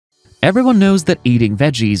Everyone knows that eating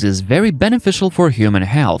veggies is very beneficial for human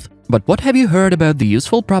health, but what have you heard about the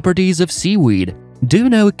useful properties of seaweed? Do you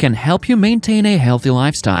know it can help you maintain a healthy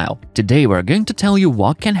lifestyle? Today we're going to tell you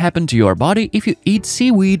what can happen to your body if you eat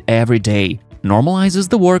seaweed every day. Normalizes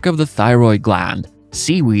the work of the thyroid gland.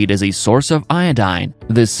 Seaweed is a source of iodine.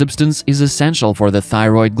 This substance is essential for the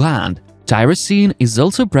thyroid gland. Tyrosine is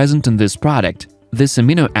also present in this product. This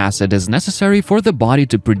amino acid is necessary for the body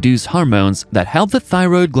to produce hormones that help the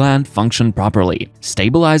thyroid gland function properly.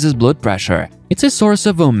 Stabilizes blood pressure. It's a source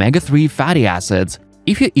of omega-3 fatty acids.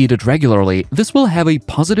 If you eat it regularly, this will have a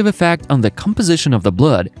positive effect on the composition of the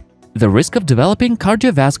blood. The risk of developing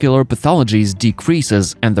cardiovascular pathologies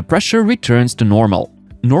decreases and the pressure returns to normal.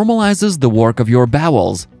 Normalizes the work of your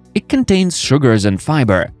bowels. It contains sugars and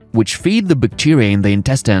fiber, which feed the bacteria in the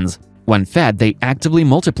intestines. When fed, they actively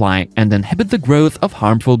multiply and inhibit the growth of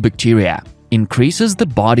harmful bacteria. Increases the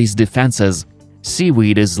body's defenses.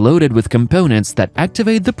 Seaweed is loaded with components that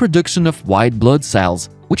activate the production of white blood cells,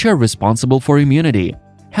 which are responsible for immunity.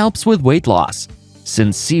 Helps with weight loss.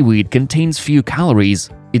 Since seaweed contains few calories,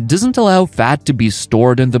 it doesn't allow fat to be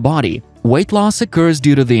stored in the body. Weight loss occurs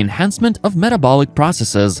due to the enhancement of metabolic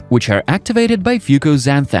processes, which are activated by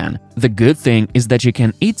fucoxanthin. The good thing is that you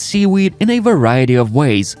can eat seaweed in a variety of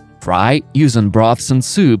ways. Fry, use in broths and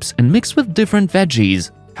soups, and mix with different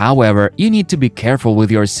veggies. However, you need to be careful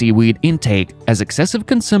with your seaweed intake, as excessive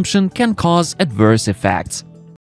consumption can cause adverse effects.